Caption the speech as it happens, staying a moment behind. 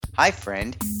Hi,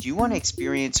 friend. Do you want to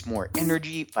experience more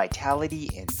energy,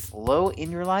 vitality, and flow in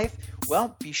your life?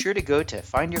 Well, be sure to go to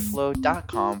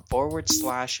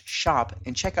findyourflow.com/shop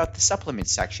and check out the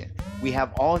supplements section. We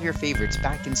have all of your favorites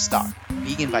back in stock.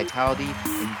 Vegan Vitality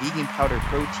and Vegan Powder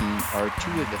Protein are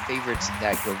two of the favorites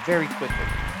that go very quickly.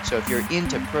 So if you're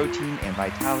into protein and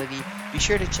vitality, be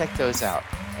sure to check those out.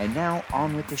 And now,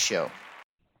 on with the show.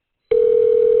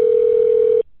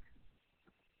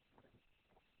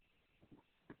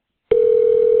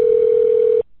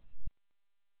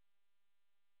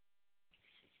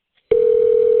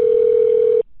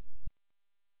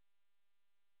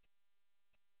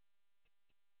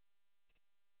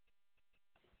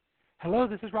 Hello,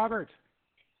 this is Robert.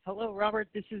 Hello, Robert.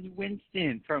 This is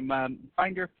Winston from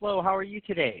Find Your Flow. How are you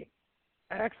today?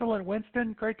 Excellent,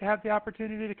 Winston. Great to have the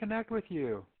opportunity to connect with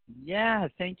you. Yeah,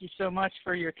 thank you so much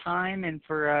for your time and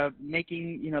for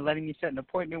letting me set an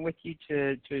appointment with you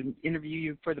to interview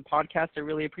you for the podcast. I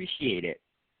really appreciate it.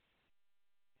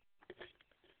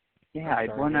 Yeah, I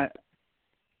want to.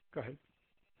 Go ahead.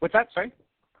 What's that? Sorry.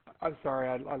 I'm sorry,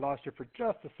 I lost you for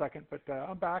just a second, but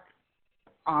I'm back.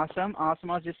 Awesome. I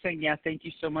was just saying, yeah, thank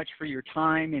you so much for your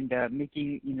time and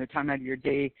making time out of your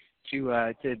day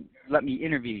to let me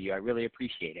interview you. I really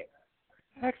appreciate it.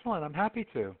 Excellent. I'm happy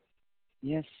to.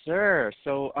 Yes, sir.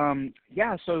 So,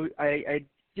 so I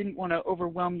didn't want to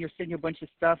overwhelm you or send you a bunch of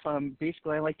stuff.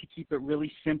 Basically, I like to keep it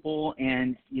really simple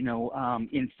and,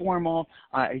 informal.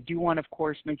 I do want, of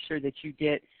course, make sure that you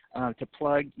get to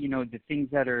plug, the things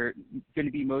that are going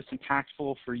to be most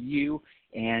impactful for you.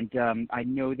 And I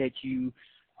know that you,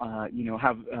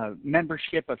 have a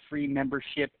free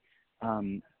membership,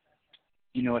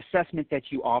 assessment that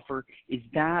you offer. Is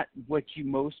that what you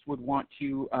most would want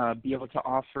to be able to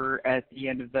offer at the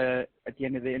end of the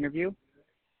interview?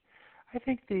 I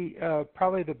think the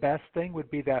probably the best thing would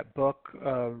be that book,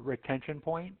 Retention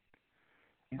Point,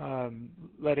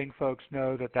 letting folks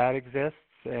know that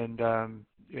exists, and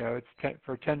it's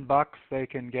for $10 they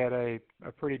can get a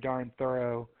pretty darn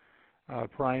thorough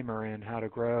primer in how to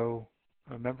grow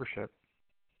a membership.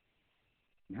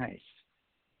 Nice.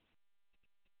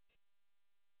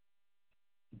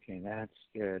 Okay, that's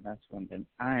good. That's one that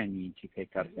I need to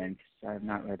pick up then, because I have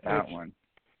not read that one.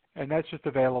 And that's just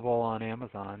available on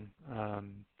Amazon.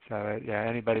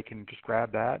 Anybody can just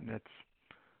grab that, and it's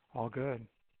all good.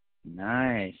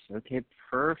 Nice. Okay,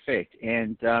 perfect.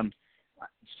 And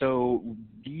so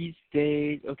these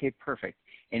days, okay, perfect.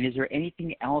 And is there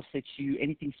anything else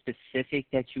anything specific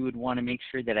that you would want to make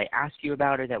sure that I ask you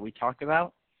about or that we talked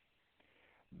about?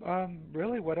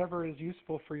 Really, whatever is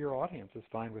useful for your audience is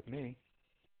fine with me.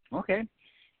 Okay,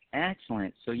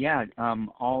 excellent. So yeah,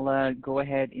 I'll go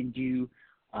ahead and do,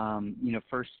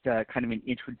 first kind of an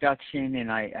introduction,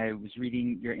 and I was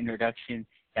reading your introduction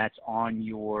that's on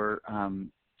your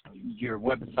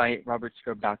website,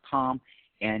 robertskrob.com,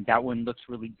 and that one looks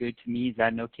really good to me. Is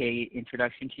that an okay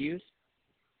introduction to use?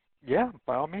 Yeah,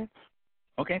 by all means.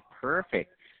 Okay,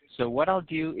 perfect. So what I'll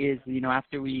do is,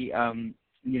 after we,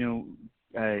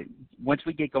 once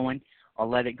we get going, I'll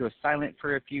let it go silent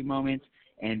for a few moments,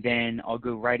 and then I'll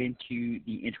go right into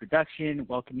the introduction,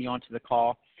 welcome you onto the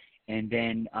call, and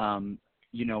then, I'm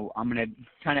going to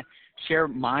kind of share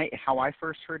how I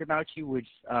first heard about you, which,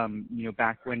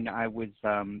 back when I was,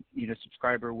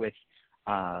 subscriber with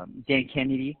Dan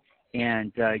Kennedy,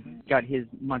 and got his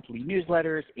monthly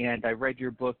newsletters, and I read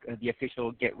your book, The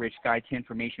Official Get Rich Guide to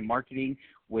Information Marketing,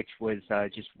 which was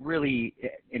just really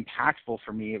impactful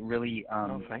for me. It really,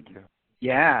 thank you.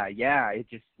 Yeah, it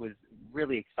just was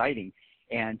really exciting.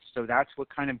 And so that's what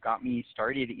kind of got me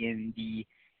started in the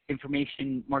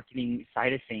information marketing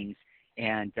side of things.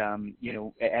 And,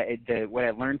 what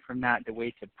I learned from that, the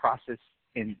way to process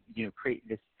and, create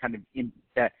this kind of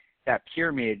that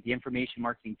pyramid, the information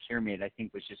marketing pyramid, I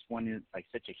think was just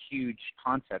such a huge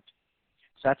concept.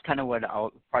 So that's kind of what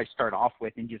I'll probably start off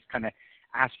with, and just kind of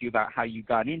ask you about how you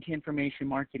got into information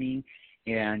marketing,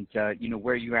 and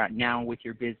where you're at now with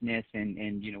your business, and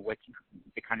what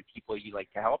the kind of people you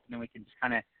like to help, and then we can just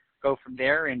kind of go from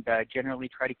there, and generally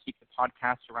try to keep the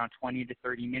podcast around 20 to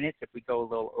 30 minutes. If we go a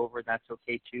little over, that's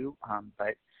okay too.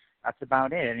 But that's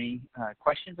about it. Any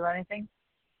questions about anything?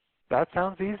 That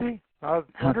sounds easy.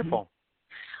 Wonderful.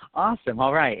 Awesome.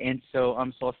 All right. And so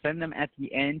so I'll send them at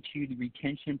the end to the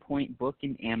Retention Point book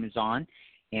in Amazon,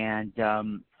 and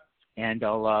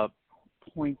I'll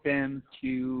point them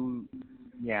to,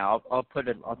 I'll tell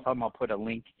them I'll put a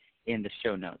link in the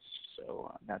show notes.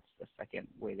 So that's the second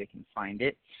way they can find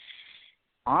it.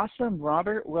 Awesome,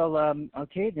 Robert. Well,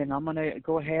 okay, then I'm going to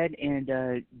go ahead and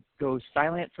go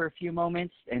silent for a few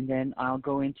moments, and then I'll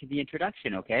go into the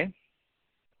introduction, okay?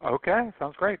 Okay,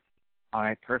 sounds great. All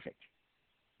right, perfect.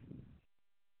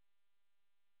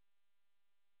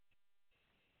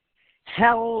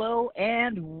 Hello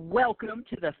and welcome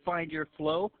to the Find Your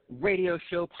Flow radio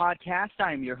show podcast.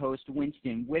 I'm your host,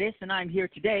 Winston Wittes, and I'm here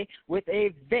today with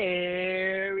a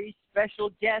very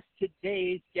special guest.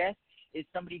 Today's guest is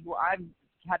somebody who I've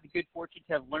had the good fortune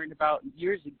to have learned about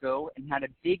years ago and had a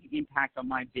big impact on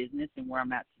my business and where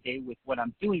I'm at today with what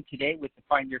I'm doing today with the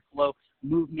Find Your Flow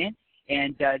movement.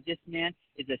 And this man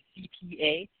is a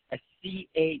CPA, a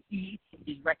CAE.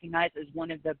 He's recognized as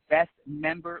one of the best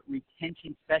member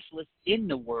retention specialists in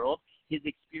the world. His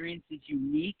experience is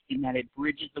unique in that it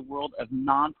bridges the world of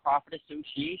nonprofit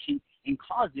associations and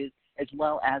causes, as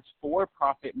well as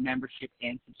for-profit membership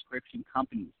and subscription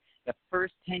companies. The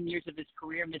first 10 years of his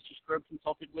career, Mr. Skrob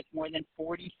consulted with more than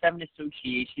 47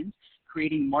 associations,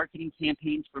 creating marketing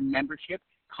campaigns for membership,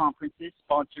 conferences,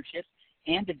 sponsorships,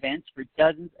 and events for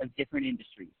dozens of different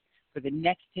industries. For the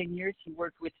next 10 years, he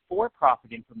worked with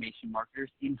for-profit information marketers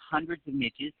in hundreds of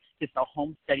niches to sell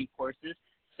home study courses,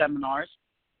 seminars,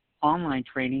 online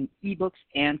training, ebooks,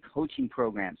 and coaching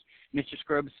programs. Mr.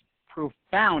 Skrob's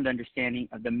profound understanding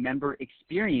of the member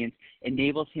experience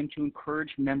enables him to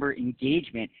encourage member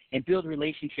engagement and build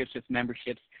relationships with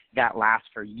memberships that last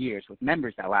for years, with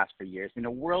members that last for years. In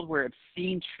a world where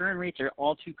obscene churn rates are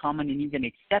all too common and even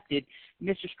accepted,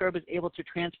 Mr. Skrob is able to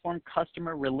transform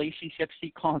customer relationships he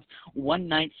calls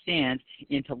one-night stands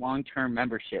into long-term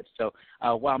memberships. So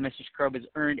while Mr. Skrob has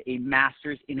earned a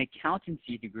master's in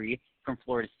accountancy degree from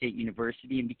Florida State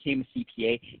University and became a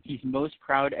CPA, he's most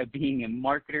proud of being a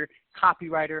marketer,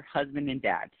 copywriter, husband, and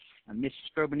dad. Mr.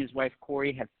 Skrob and his wife,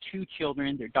 Corey, have 2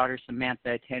 children. Their daughter,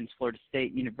 Samantha, attends Florida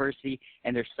State University,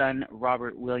 and their son,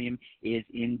 Robert William, is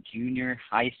in junior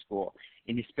high school.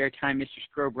 In his spare time, Mr.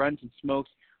 Skrob runs and smokes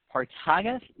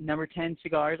Partagas number 10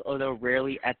 cigars, although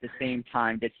rarely at the same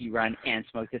time does he run and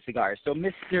smoke the cigars. So,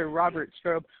 Mr. Robert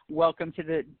Skrob, welcome to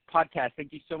the podcast.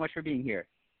 Thank you so much for being here.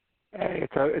 Hey,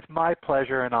 it's my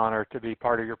pleasure and honor to be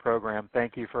part of your program.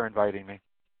 Thank you for inviting me.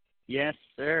 Yes,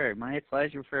 sir. My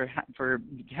pleasure for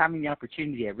having the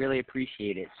opportunity. I really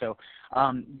appreciate it. So,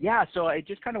 so I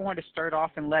just kind of wanted to start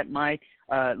off and let my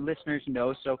listeners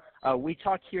know. So we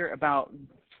talk here about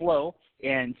flow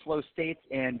and flow states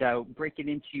and break it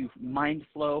into mind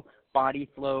flow, body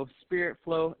flow, spirit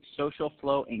flow, social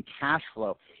flow, and cash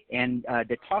flow. And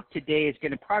the talk today is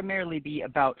going to primarily be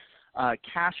about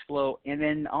cash flow and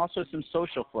then also some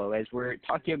social flow. As we're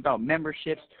talking about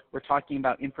memberships, we're talking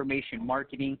about information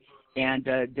marketing. And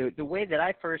the way that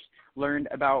I first learned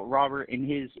about Robert and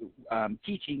his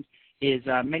teachings is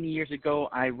many years ago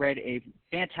I read a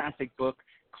fantastic book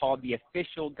called The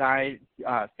Official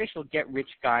Get Rich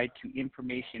Guide to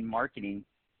Information Marketing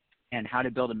and How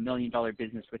to Build a $1 Million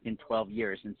Business Within 12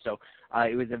 Years. And so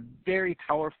it was a very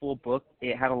powerful book.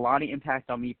 It had a lot of impact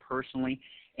on me personally,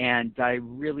 and I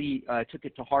really took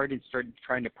it to heart and started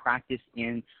trying to practice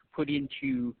and put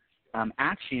into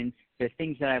action the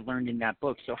things that I learned in that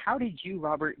book. So how did you,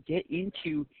 Robert, get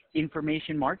into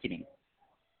information marketing?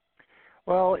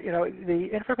 Well, the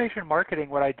information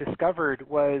marketing, what I discovered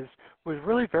was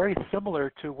really very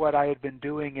similar to what I had been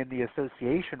doing in the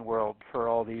association world for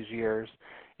all these years.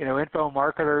 Info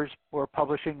marketers were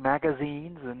publishing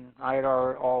magazines, and I had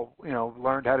all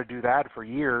learned how to do that for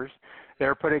years. They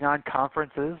were putting on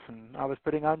conferences, and I was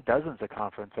putting on dozens of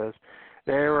conferences.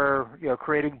 They were,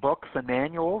 creating books and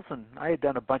manuals, and I had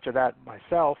done a bunch of that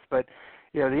myself. But,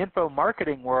 the info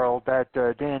marketing world that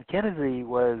Dan Kinsey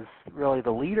was really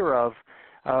the leader of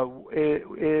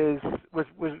was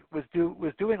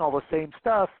doing all the same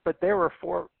stuff, but they were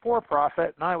for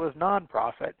profit, and I was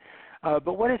nonprofit.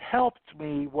 But what had helped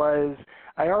me was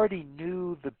I already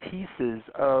knew the pieces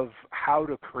of how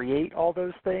to create all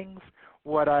those things.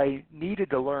 What I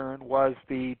needed to learn was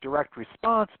the direct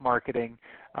response marketing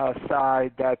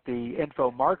side that the info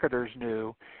marketers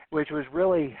knew, which was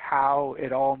really how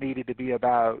it all needed to be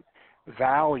about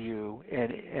value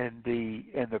and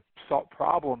the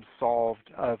problem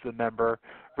solved of the member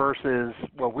versus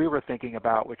what we were thinking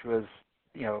about, which was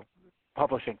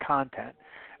publishing content.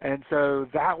 And so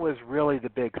that was really the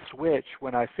big switch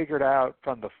when I figured out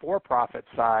from the for-profit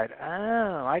side,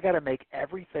 I got to make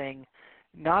everything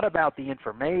not about the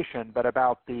information, but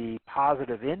about the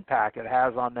positive impact it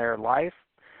has on their life.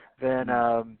 Then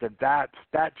that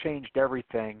changed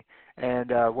everything.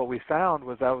 And what we found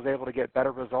was I was able to get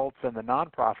better results in the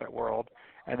nonprofit world,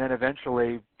 and then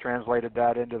eventually translated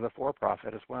that into the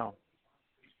for-profit as well.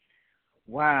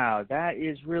 Wow, that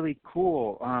is really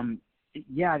cool.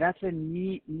 That's a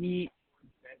neat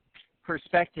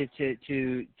perspective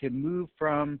to move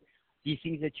from these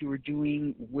things that you were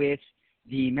doing with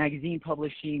the magazine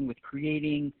publishing, with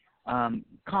creating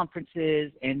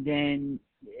conferences, and then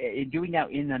doing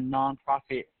that in a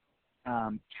nonprofit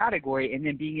category, and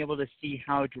then being able to see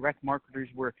how direct marketers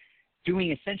were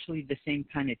doing essentially the same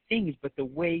kind of things, but the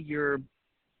way you're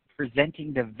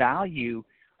presenting the value,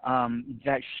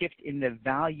 that shift in the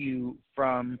value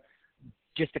from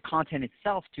just the content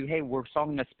itself to, hey, we're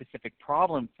solving a specific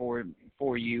problem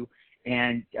for you,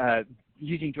 and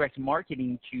using direct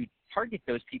marketing to target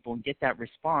those people and get that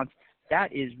response,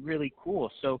 that is really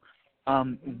cool. So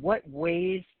what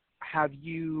ways have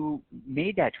you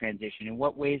made that transition? In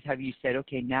what ways have you said,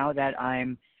 okay, now that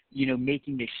I'm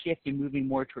making the shift and moving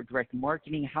more toward direct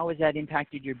marketing, how has that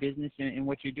impacted your business and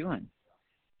what you're doing?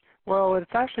 Well, it's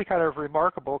actually kind of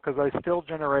remarkable because I still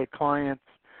generate clients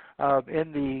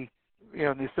in the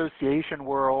in the association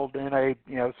world, and I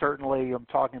certainly am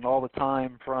talking all the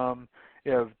time from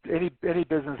any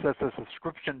business that's a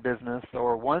subscription business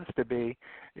or wants to be,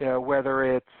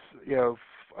 whether it's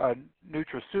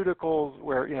nutraceuticals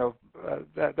where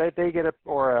that they get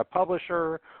or a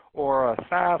publisher or a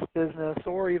SaaS business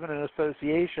or even an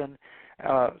association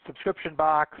subscription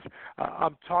box.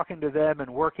 I'm talking to them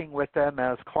and working with them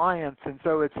as clients, and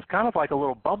so it's kind of like a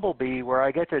little bumblebee where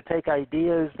I get to take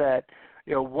ideas that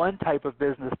one type of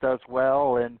business does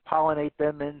well and pollinate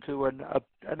them into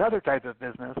another type of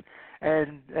business,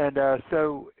 and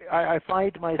so I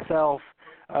find myself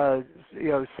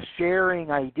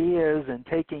sharing ideas and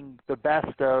taking the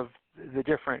best of the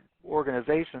different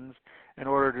organizations in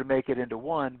order to make it into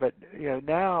one. But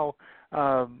now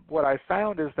what I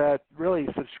found is that really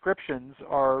subscriptions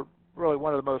are really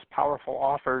one of the most powerful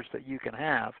offers that you can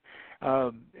have,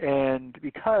 and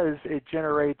because it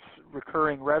generates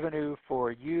recurring revenue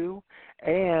for you,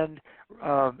 and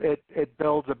it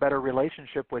builds a better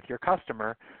relationship with your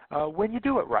customer when you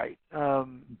do it right,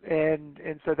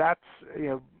 and so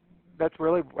that's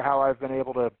really how I've been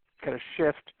able to kind of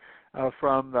shift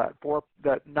from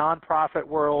that nonprofit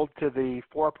world to the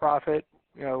for-profit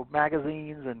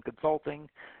magazines and consulting,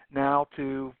 now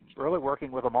to really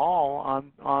working with them all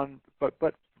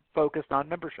but focused on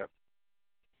membership.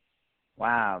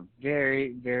 Wow,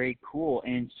 very, very cool.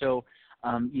 And so,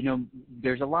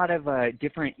 there's a lot of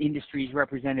different industries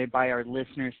represented by our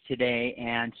listeners today,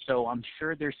 and so I'm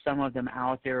sure there's some of them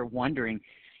out there wondering,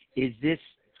 is this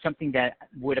something that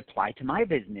would apply to my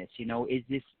business? Is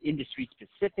this industry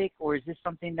specific, or is this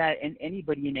something that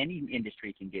anybody in any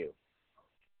industry can do?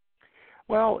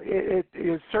 Well, it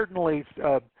is certainly,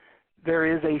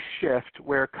 there is a shift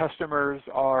where customers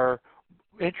are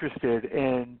interested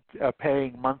in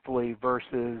paying monthly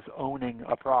versus owning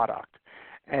a product.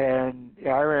 And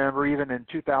I remember even in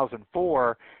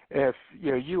 2004, if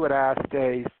you would ask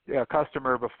a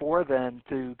customer before then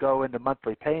to go into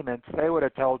monthly payments, they would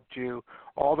have told you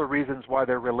all the reasons why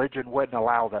their religion wouldn't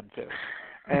allow them to.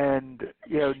 And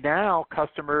now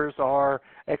customers are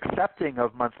accepting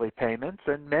of monthly payments,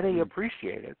 and many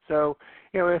appreciate it. So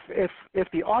if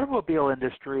the automobile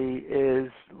industry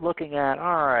is looking at,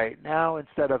 all right, now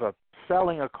instead of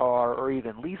selling a car or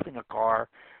even leasing a car,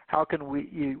 how can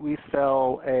we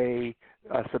sell a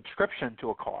subscription to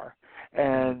a car,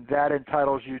 and that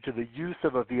entitles you to the use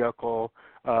of a vehicle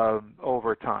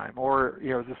over time, or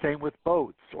the same with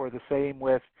boats, or the same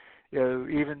with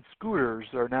even scooters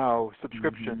are now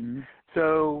subscriptions. Mm-hmm.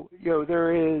 So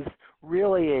there is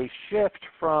really a shift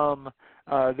from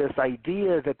this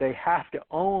idea that they have to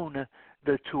own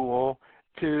the tool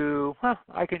to,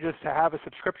 I can just have a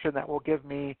subscription that will give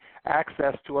me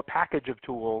access to a package of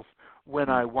tools when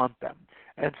I want them.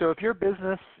 And so if your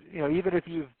business, even if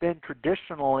you've been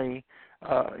traditionally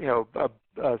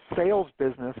a sales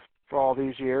business for all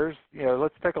these years,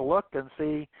 let's take a look and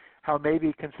see how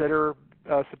maybe consider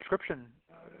a subscription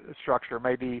structure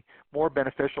may be more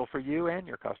beneficial for you and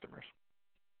your customers.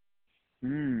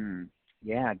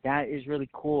 Yeah, that is really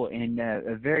cool, and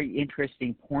a very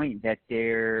interesting point that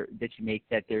you make,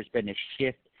 that there's been a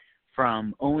shift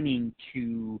from owning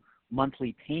to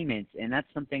monthly payments, and that's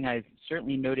something I've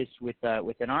certainly noticed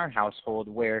within our household,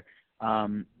 where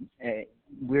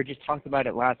we were just talking about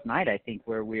it last night, I think,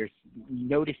 where we're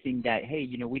noticing that, hey,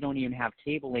 we don't even have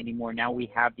cable anymore. Now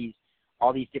we have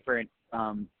all these different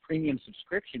premium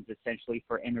subscriptions essentially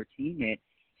for entertainment,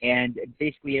 and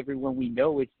basically everyone we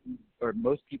know or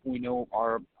most people we know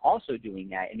are also doing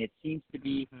that, and it seems to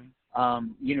be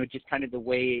just kind of the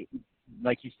way,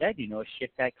 like you said, a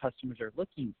shift that customers are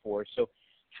looking for. So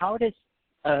how does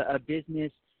a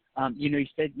business, you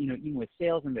said, even with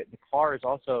sales, and the car is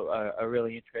also a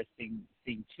really interesting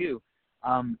thing too.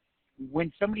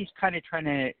 When somebody's kind of trying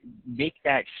to make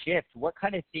that shift, what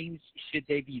kind of things should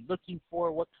they be looking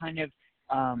for? What kind of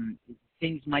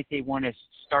things might they want to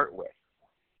start with?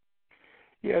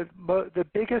 The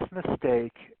biggest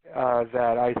mistake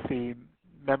that I see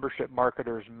membership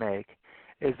marketers make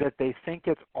is that they think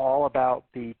it's all about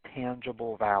the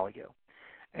tangible value.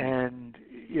 And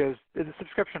the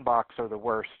subscription box are the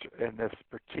worst in this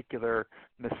particular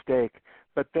mistake.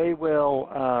 But they'll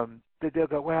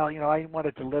go, well, I want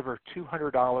to deliver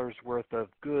 $200 worth of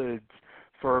goods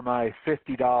for my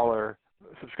 $50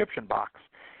 subscription box,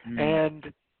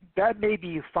 and that may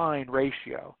be a fine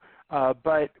ratio.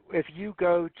 But if you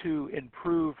go to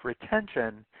improve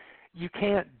retention, you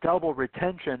can't double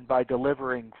retention by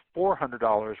delivering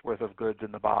 $400 worth of goods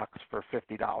in the box for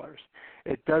 $50.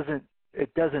 It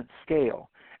doesn't scale.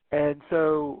 And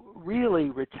so really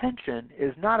retention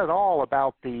is not at all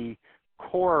about the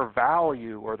core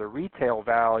value or the retail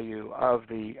value of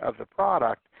the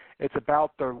product. It's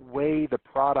about the way the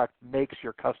product makes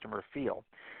your customer feel.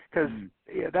 Because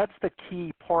that's the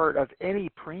key part of any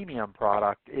premium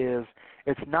product is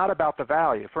it's not about the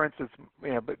value. For instance,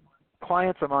 but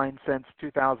clients of mine since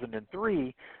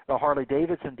 2003, the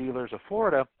Harley-Davidson dealers of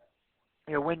Florida,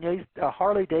 when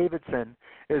Harley-Davidson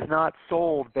is not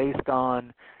sold based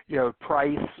on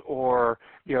price or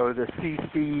the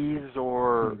CCs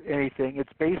or anything.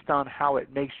 It's based on how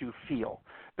it makes you feel.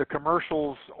 The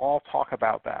commercials all talk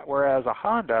about that. Whereas a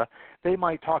Honda, they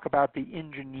might talk about the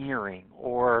engineering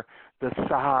or the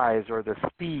size or the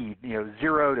speed,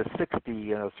 0 to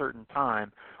 60 in a certain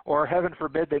time, or heaven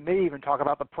forbid, they may even talk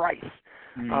about the price.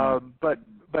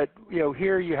 But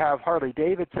here you have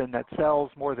Harley-Davidson that sells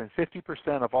more than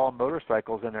 50% of all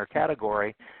motorcycles in their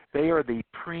category. They are the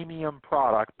premium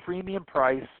product, premium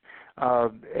price,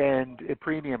 and a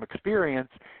premium experience,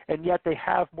 and yet they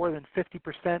have more than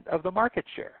 50% of the market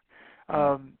share.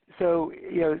 So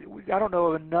I don't know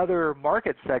of another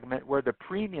market segment where the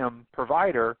premium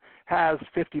provider has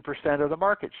 50% of the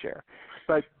market share.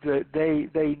 But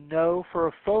they know for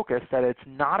a focus that it's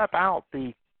not about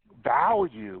the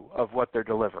value of what they're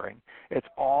delivering. It's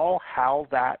all how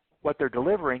what they're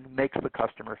delivering makes the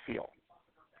customer feel.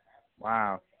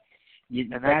 Wow.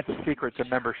 And that's the secret to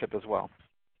membership as well.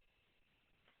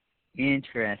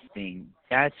 Interesting.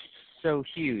 That's so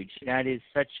huge. That is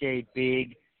such a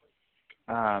big,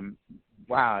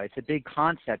 it's a big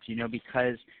concept,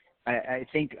 because I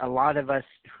think a lot of us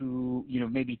who,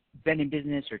 maybe been in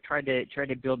business or try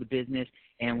to build a business,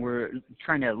 and we're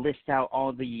trying to list out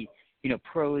all the,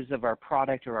 pros of our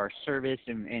product or our service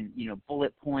and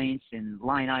bullet points and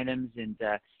line items and,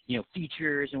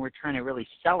 features, and we're trying to really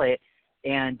sell it.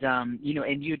 And, and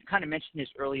you had kind of mentioned this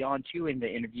early on, too, in the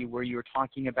interview where you were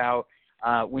talking about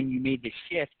when you made the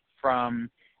shift from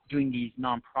doing these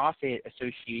nonprofit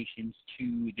associations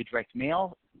to the direct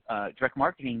mail, direct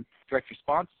marketing, direct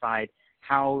response side,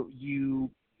 how you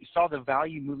saw the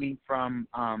value moving from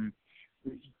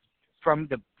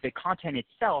the content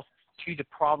itself to the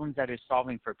problems that it's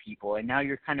solving for people. And now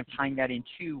you're kind of tying that in,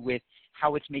 too, with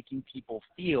how it's making people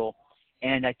feel.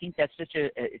 And I think that's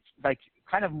it's like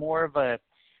kind of more of a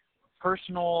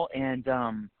personal and,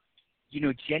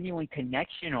 genuine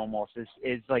connection almost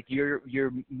is like you're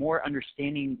more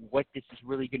understanding what this is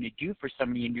really going to do for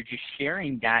somebody, and you're just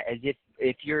sharing that as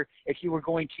if you were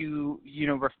going to,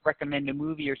 recommend a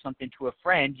movie or something to a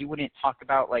friend, you wouldn't talk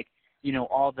about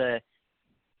all the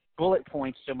bullet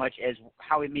points so much as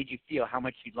how it made you feel, how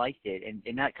much you liked it.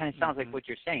 And that kind of sounds like what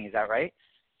you're saying. Is that right?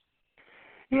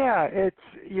 Yeah, it's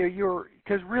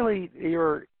because really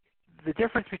the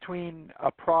difference between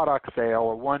a product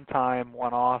sale, a one-time,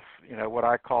 one-off, what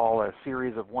I call a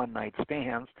series of one-night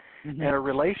stands, and a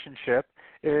relationship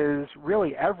is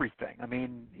really everything. I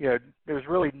mean, there's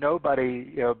really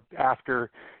nobody,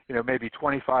 after, maybe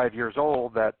 25 years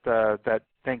old that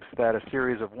thinks that a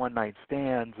series of one-night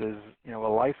stands is, a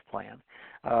life plan.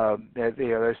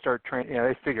 They start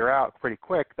they figure out pretty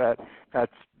quick that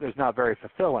that's not very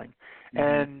fulfilling.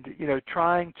 And,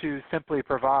 trying to simply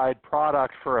provide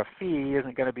product for a fee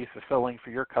isn't going to be fulfilling for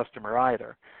your customer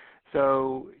either.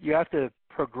 So you have to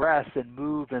progress and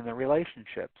move in the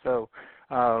relationship. So,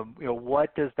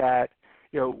 what does that,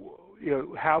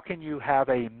 how can you have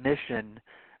a mission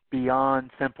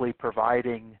beyond simply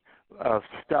providing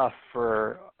stuff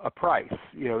for a price?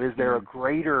 Is there a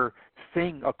greater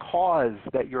thing, a cause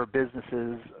that your business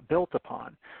is built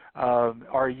upon? How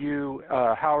are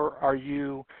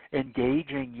you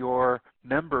engaging your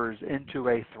members into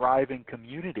a thriving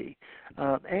community?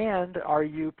 And are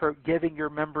you giving your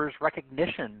members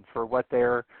recognition for what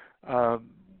they're,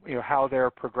 how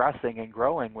they're progressing and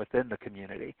growing within the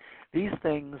community? These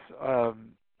things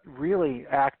really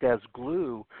act as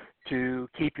glue to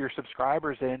keep your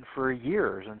subscribers in for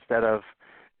years instead of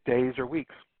days or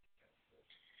weeks.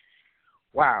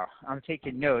 Wow, I'm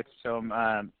taking notes, so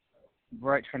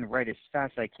trying to write as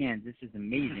fast as I can. This is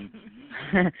amazing.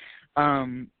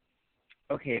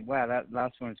 Okay, wow, that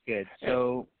last one was good.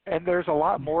 So, and there's a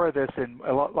lot more of this in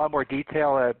a lot more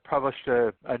detail. I published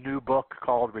a new book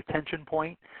called Retention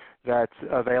Point that's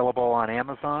available on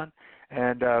Amazon.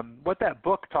 And what that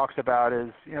book talks about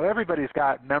is, everybody's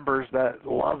got members that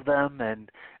love them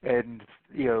and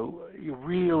you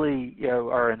really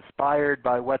are inspired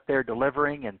by what they're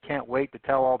delivering and can't wait to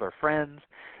tell all their friends.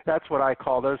 That's what I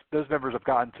call those members have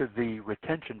gotten to the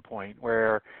retention point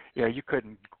where you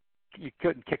couldn't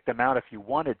kick them out if you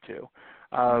wanted to.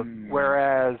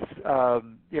 Whereas a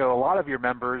lot of your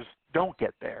members don't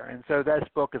get there. And so this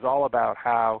book is all about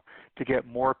how to get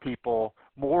more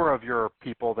of your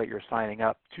people that you're signing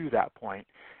up to that point.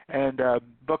 And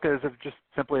book is just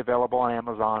simply available on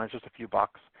Amazon. It's just a few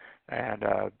bucks. And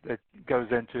it goes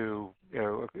into,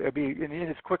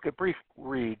 it's a brief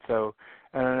read. So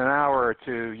in an hour or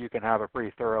two, you can have a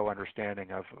pretty thorough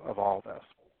understanding of all this.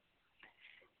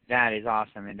 That is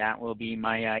awesome, and that will be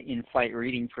my in-flight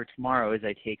reading for tomorrow as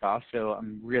I take off. So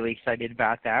I'm really excited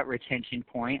about that. Retention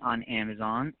Point on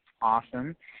Amazon,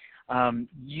 awesome.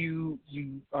 You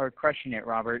are crushing it,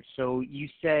 Robert. So you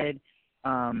said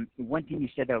one thing you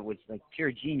said that was like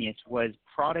pure genius was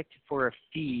product for a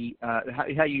fee.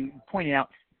 How you pointed out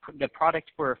the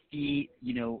product for a fee,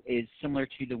 is similar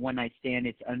to the one-night stand.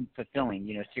 It's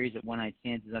unfulfilling. A series of one-night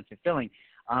stands is unfulfilling.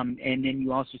 And then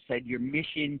you also said your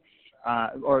mission.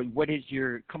 Or what is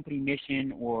your company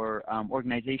mission or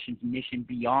organization's mission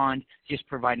beyond just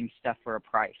providing stuff for a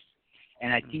price?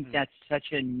 And I think that's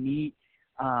such a neat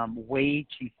way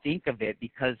to think of it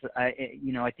because, I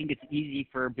think it's easy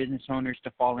for business owners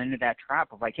to fall into that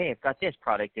trap of like, hey, I've got this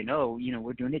product and,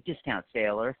 we're doing a discount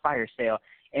sale or a fire sale.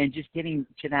 And just getting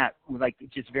to that, like,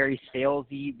 just very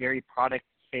salesy, very product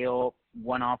sale,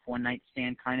 one-off, one-night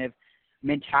stand kind of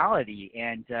mentality.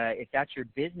 And if that's your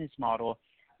business model,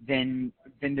 then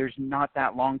there's not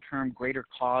that long-term greater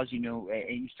cause, and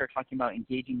you start talking about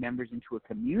engaging members into a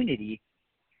community.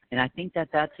 And I think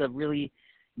that's a really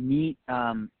neat,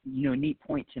 neat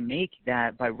point to make,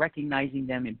 that by recognizing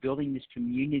them and building this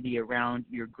community around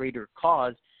your greater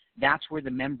cause, that's where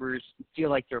the members feel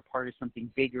like they're part of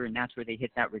something bigger, and that's where they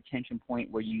hit that retention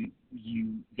point where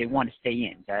they want to stay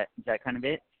in. Is that kind of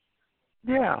it?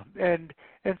 Yeah, and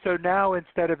so now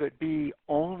instead of it be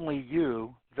only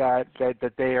you that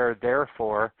they are there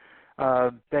for,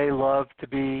 they love to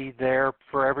be there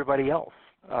for everybody else.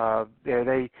 So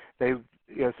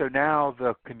now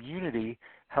the community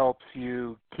helps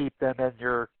you keep them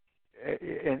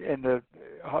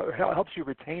helps you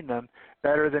retain them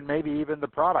better than maybe even the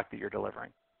product that you're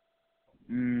delivering.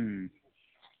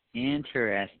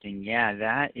 Interesting. Yeah,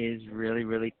 that is really,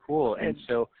 really cool. And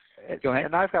so, go ahead.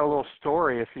 And I've got a little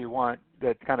story if you want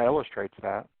that kind of illustrates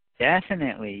that.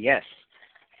 Definitely, yes.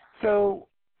 So,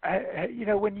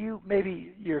 when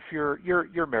if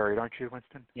you're married, aren't you,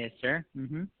 Winston? Yes, sir.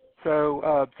 Mm-hmm.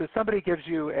 So somebody gives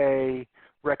you a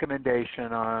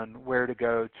recommendation on where to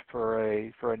go for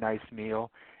a nice meal.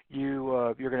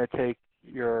 You're going to take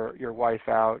your wife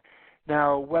out.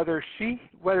 Now, whether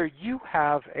you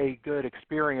have a good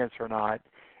experience or not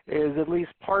is at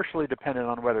least partially dependent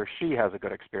on whether she has a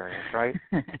good experience, right?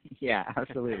 Yeah,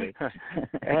 absolutely.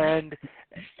 and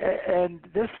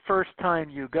this first time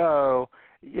you go,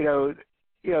 the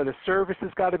service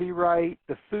has got to be right,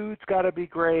 the food's got to be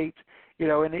great,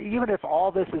 and even if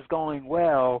all this is going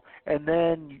well, and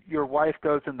then your wife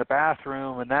goes in the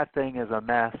bathroom and that thing is a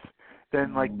mess,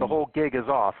 then like the whole gig is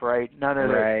off, right? None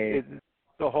of it.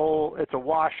 It's a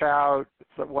washout.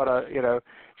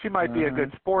 She might be a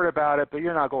good sport about it, but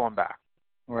you're not going back.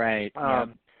 Right.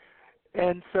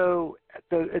 And so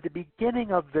at the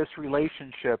beginning of this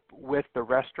relationship with the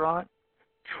restaurant,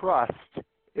 trust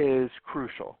is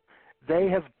crucial. They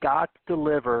have got to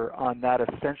deliver on that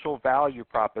essential value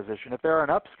proposition. If they're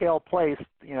an upscale place,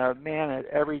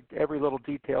 every little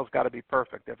detail's got to be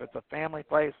perfect. If it's a family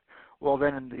place, well,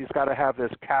 then he's got to have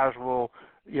this casual,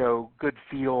 good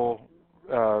feel,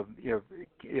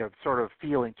 sort of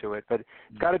feeling to it. But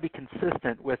it's got to be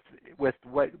consistent with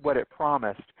what it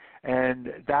promised.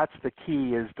 And that's the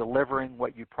key, is delivering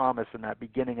what you promised in that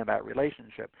beginning of that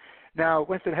relationship. Now,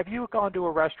 Winston, have you gone to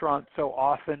a restaurant so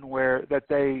often where that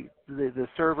the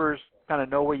servers kind of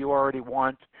know what you already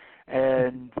want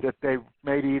and that they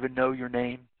maybe even know your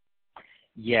name?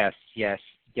 Yes,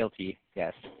 guilty,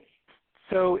 yes.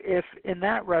 So if in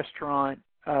that restaurant,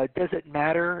 does it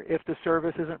matter if the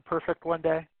service isn't perfect one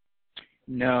day?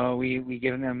 No, we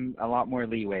give them a lot more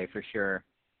leeway for sure.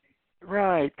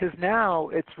 Right, because now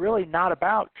it's really not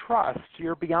about trust.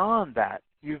 You're beyond that.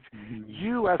 You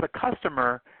as a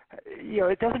customer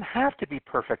it doesn't have to be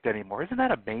perfect anymore. Isn't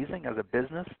that amazing as a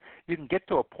business? You can get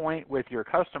to a point with your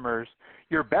customers,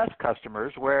 your best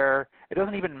customers, where it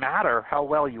doesn't even matter how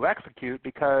well you execute,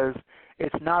 because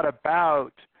it's not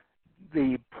about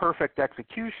the perfect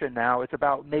execution now. It's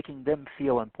about making them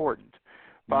feel important.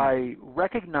 By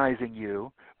recognizing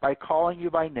you, by calling you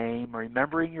by name,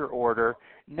 remembering your order,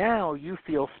 now you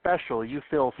feel special, you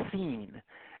feel seen.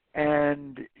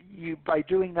 And by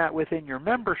doing that within your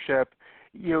membership,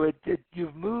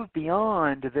 you've moved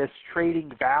beyond this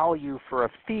trading value for a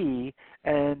fee,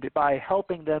 and by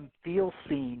helping them feel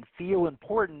seen, feel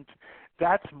important,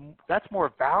 that's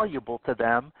more valuable to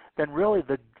them than really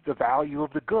the value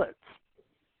of the goods.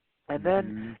 And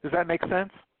then, does that make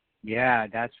sense? Yeah,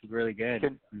 that's really good.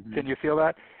 Can you feel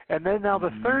that? And then now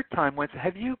the third time,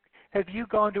 have you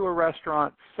gone to a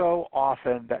restaurant so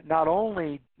often that not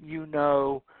only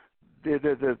the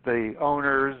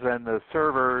owners and the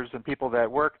servers and people that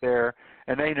work there,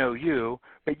 and they know you,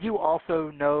 but you also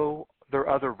know their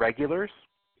other regulars?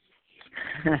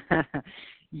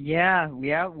 Yeah,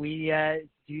 we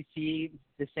do see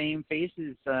the same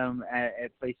faces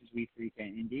at places we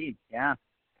frequent. Indeed, yeah.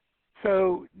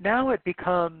 So now it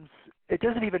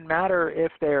doesn't even matter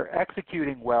if they're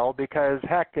executing well, because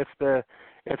heck, if the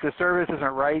service isn't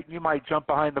right, you might jump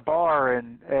behind the bar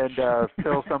and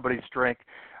fill somebody's drink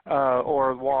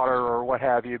or water or what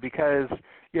have you, because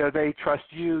they trust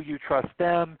you, you trust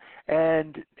them,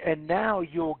 and now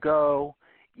you'll go,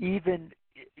 even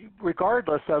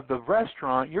regardless of the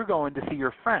restaurant, you're going to see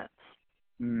your friends.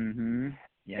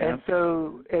 Yeah. And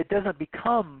so it doesn't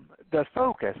become the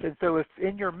focus. And so if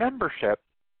in your membership,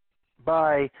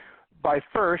 by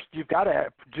first you've got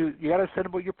to send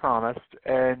them what you promised,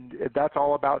 and that's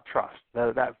all about trust.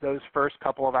 Those first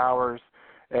couple of hours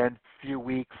and few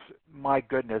weeks, my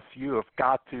goodness, you have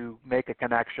got to make a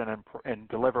connection and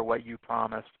deliver what you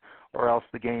promised, or else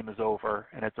the game is over,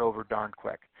 and it's over darn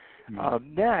quick.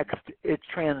 Next, it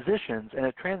transitions, and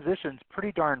it transitions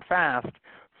pretty darn fast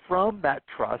from that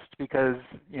trust, because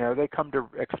they come to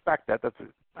expect that.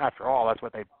 After all, that's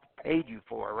what they paid you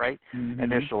for, right?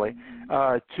 Initially,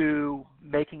 to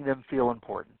making them feel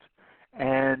important.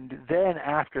 And then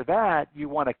after that, you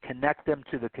want to connect them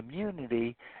to the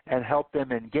community and help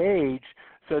them engage,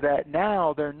 so that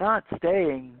now they're not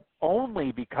staying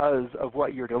only because of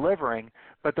what you're delivering,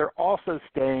 but they're also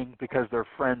staying because their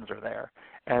friends are there.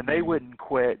 And they wouldn't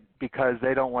quit because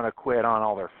they don't want to quit on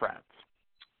all their friends.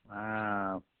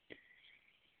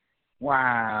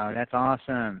 Wow, that's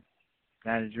awesome.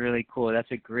 That is really cool.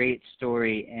 That's a great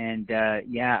story, and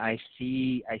yeah, I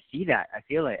see that. I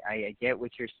feel it. I get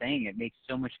what you're saying. It makes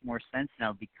so much more sense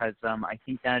now, because I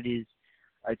think that is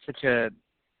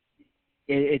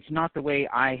it's not the way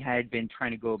I had been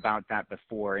trying to go about that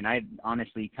before, and I'd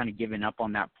honestly kind of given up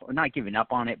on that, not given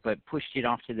up on it, but pushed it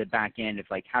off to the back end of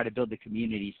like how to build the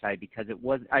community side, because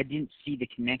I didn't see the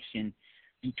connection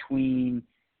between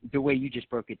the way you just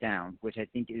broke it down, which I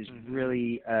think is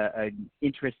really an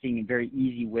interesting and very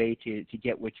easy way to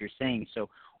get what you're saying. So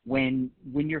when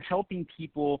you're helping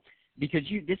people, because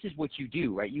this is what you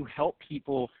do, right? You help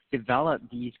people develop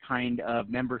these kind of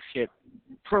membership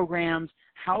programs.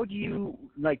 How do you,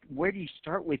 where do you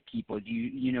start with people? Do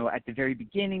you at the very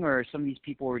beginning, or are some of these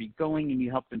people already going and you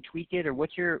help them tweak it, or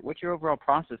what's your overall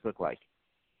process look like?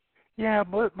 Yeah,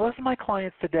 most of my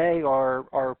clients today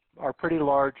are pretty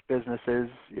large businesses,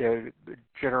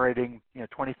 generating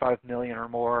 25 million or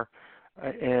more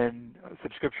in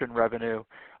subscription revenue.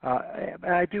 And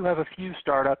I do have a few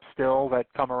startups still that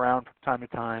come around from time to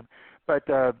time, but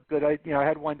I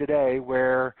had one today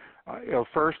where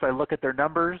first I look at their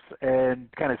numbers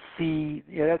and kind of see,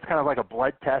 that's kind of like a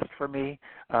blood test for me,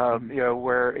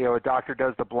 where a doctor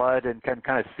does the blood and can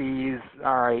kind of sees,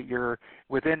 all right, you're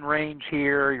within range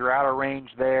here, you're out of range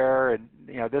there, and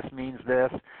this means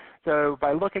this. So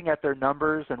by looking at their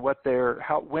numbers and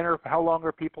how long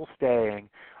are people staying,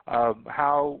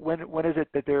 when is it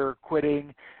that they're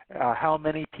quitting, how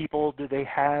many people do they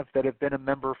have that have been a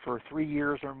member for 3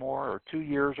 years or more, or 2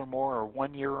 years or more, or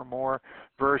 1 year or more,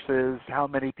 versus how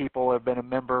many people have been a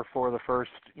member for the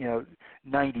first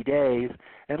 90 days,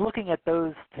 and looking at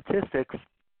those statistics,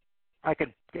 I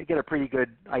could get a pretty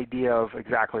good idea of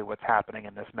exactly what's happening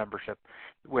in this membership,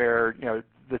 where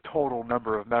the total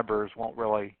number of members won't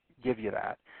really give you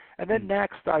that. And then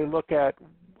next, I look at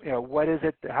what is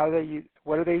it,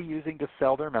 what are they using to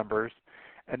sell their members,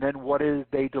 and then what are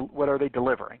they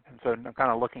delivering? And so I'm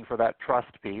kind of looking for that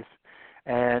trust piece.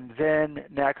 And then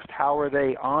next, how are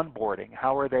they onboarding?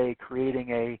 How are they creating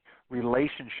a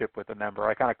relationship with a member?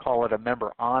 I kind of call it a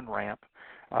member on-ramp,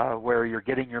 where you're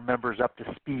getting your members up to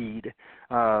speed.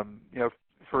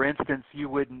 for instance, you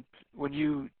wouldn't, when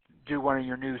you do one of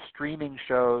your new streaming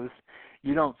shows,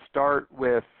 you don't start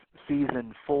with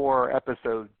season 4,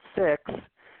 episode 6.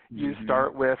 You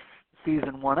start with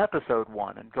season 1, episode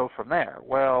 1, and go from there.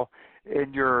 Well,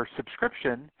 in your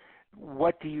subscription,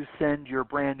 what do you send your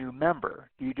brand new member?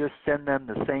 Do you just send them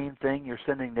the same thing you're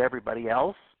sending to everybody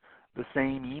else? The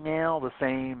same email, the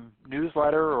same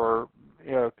newsletter, or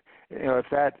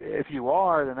if you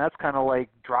are, then that's kind of like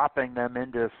dropping them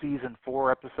into season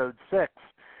 4, episode 6.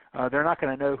 They're not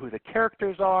going to know who the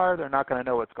characters are. They're not going to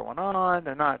know what's going on.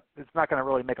 It's not going to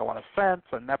really make a lot of sense,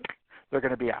 and they're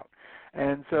going to be out.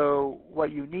 And so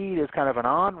what you need is kind of an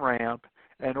on-ramp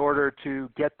in order to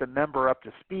get the member up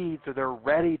to speed so they're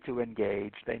ready to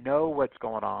engage. They know what's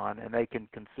going on, and they can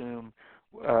consume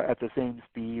at the same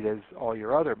speed as all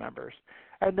your other members.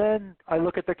 And then I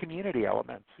look at the community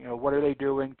elements. What are they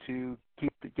doing to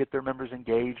get their members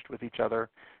engaged with each other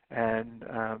and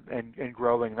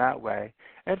growing that way?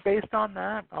 And based on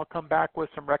that, I'll come back with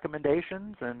some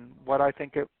recommendations and what I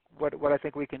think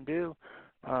we can do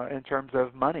in terms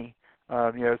of money.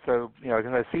 Because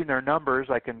I've seen their numbers,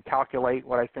 I can calculate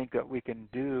what I think that we can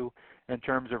do in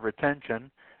terms of retention,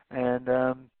 and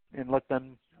let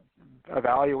them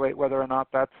evaluate whether or not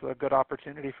that's a good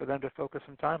opportunity for them to focus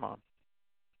some time on.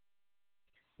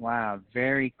 Wow,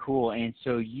 very cool. And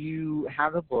so you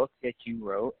have a book that you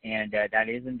wrote, and that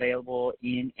is available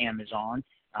in Amazon.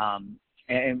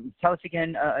 And tell us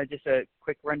again, just a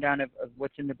quick rundown of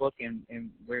what's in the book and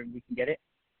where we can get it.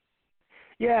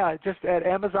 Yeah, just at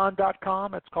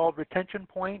Amazon.com. It's called Retention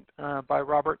Point by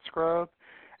Robert Skrob,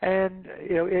 and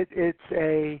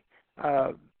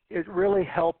it really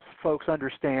helps folks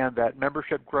understand that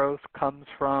membership growth comes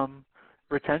from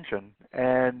retention,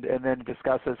 and then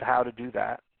discusses how to do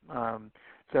that.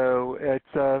 So it's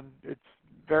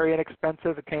very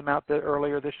inexpensive. It came out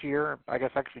earlier this year, I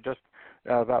guess actually just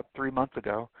about 3 months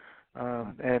ago,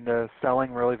 and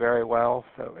selling really very well.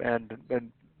 So and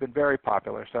been very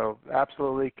popular. So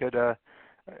absolutely could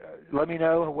let me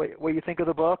know what you think of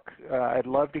the book. I'd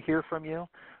love to hear from you,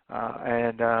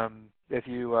 and if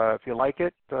you like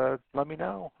it, let me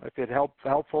know. If it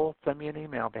helpful, send me an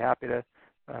email. I'll be happy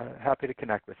to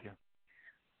connect with you.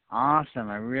 Awesome.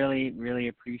 I really, really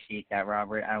appreciate that,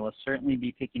 Robert. I will certainly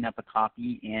be picking up a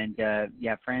copy. And,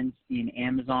 friends, in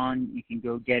Amazon, you can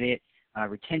go get it.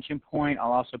 Retention Point.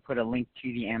 I'll also put a link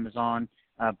to the Amazon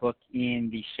book in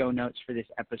the show notes for this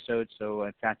episode, so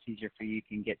if that's easier for you, you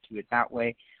can get to it that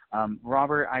way.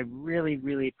 Robert, I really,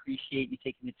 really appreciate you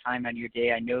taking the time out of your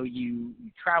day. I know you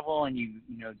travel and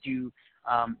you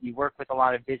work with a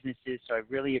lot of businesses, so I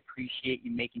really appreciate you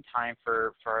making time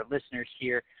for our listeners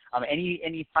here.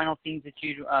 Any final things that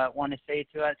you want to say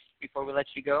to us before we let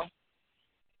you go?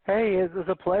 Hey, it was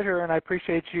a pleasure, and I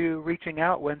appreciate you reaching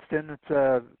out, Winston.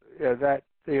 It's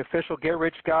the official Get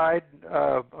Rich Guide.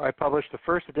 I published the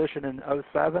first edition in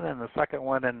 2007 and the second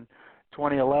one in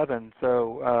 2011.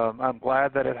 So I'm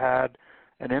glad that it had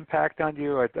an impact on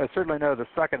you. I certainly know the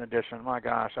second edition. My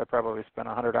gosh, I probably spent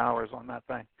 100 hours on that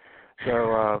thing.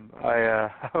 So I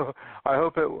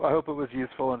hope it was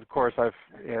useful. And of course,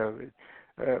 it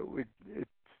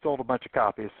sold a bunch of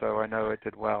copies, so I know it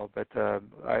did well. But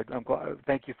I'm glad.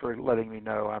 Thank you for letting me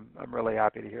know. I'm really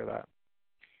happy to hear that.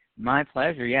 My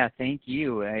pleasure. Yeah, thank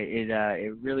you.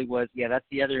 It really was. Yeah, that's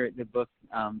the book,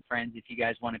 friends. If you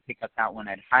guys want to pick up that one,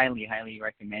 I'd highly, highly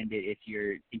recommend it. If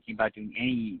you're thinking about doing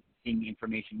anything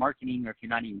information marketing, or if you're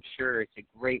not even sure, it's a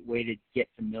great way to get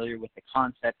familiar with the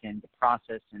concept and the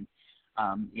process. And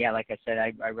like I said,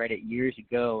 I read it years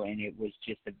ago, and it was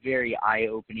just a very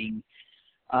eye-opening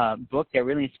book that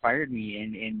really inspired me,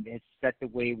 and has set the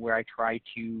way where I try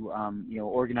to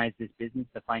organize this business,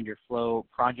 the Find Your Flow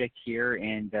project here,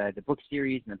 and the book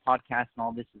series and the podcast and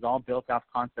all this is all built off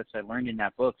concepts I learned in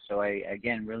that book. So I,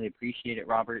 again, really appreciate it,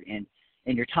 Robert, and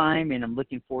your time, and I'm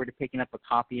looking forward to picking up a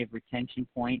copy of Retention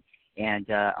Point, and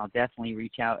I'll definitely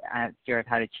reach out after I've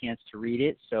had a chance to read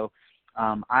it. So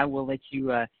I will let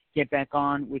you get back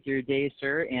on with your day,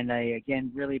 sir, and I,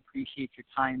 again, really appreciate your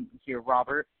time here,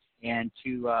 Robert. And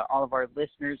to all of our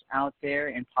listeners out there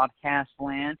in podcast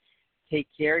land, take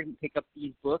care and pick up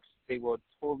these books. They will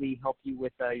totally help you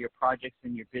with your projects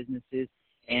and your businesses.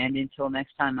 And until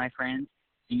next time, my friends,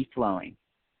 be flowing.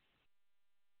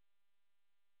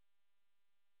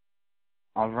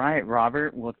 All right,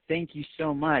 Robert. Well, thank you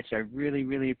so much. I really,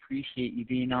 really appreciate you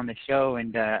being on the show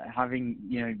and having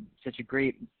being such a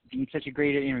great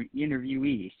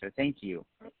interviewee. So thank you.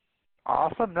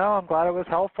 Awesome. No, I'm glad it was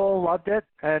helpful. Loved it.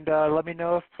 And let me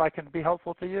know if I can be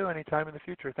helpful to you anytime in the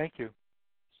future. Thank you.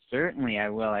 Certainly, I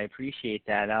will. I appreciate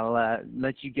that. I'll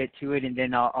let you get to it, and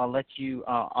then I'll let you.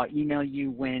 I'll email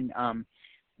you when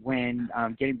when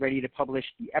getting ready to publish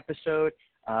the episode.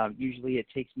 Usually it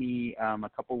takes me a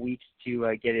couple weeks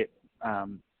to get it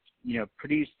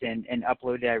produced and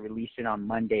uploaded. I release it on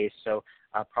Mondays, so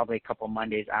probably a couple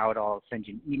Mondays out, I'll send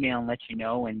you an email and let you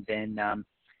know, and then I'll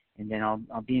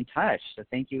be in touch. So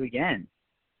thank you again.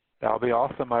 That'll be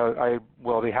awesome. I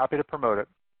will be happy to promote it.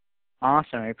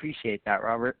 Awesome. I appreciate that,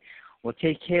 Robert. Well,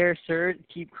 take care, sir.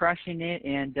 Keep crushing it,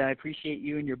 and I appreciate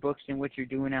you and your books and what you're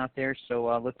doing out there. So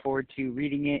I look forward to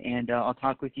reading it, and I'll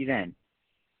talk with you then.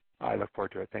 I look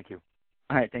forward to it. Thank you.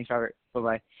 All right. Thanks, Robert.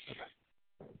 Bye-bye. Bye-bye.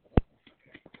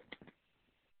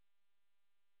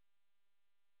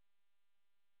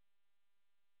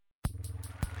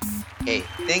 Hey,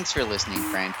 thanks for listening,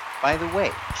 friend. By the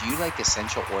way, do you like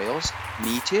essential oils?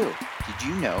 Me too. Did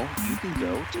you know you can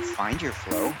go to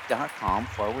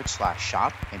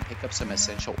findyourflow.com/shop and pick up some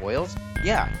essential oils?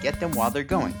 Yeah, get them while they're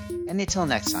going. And until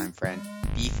next time, friend,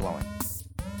 be flowing.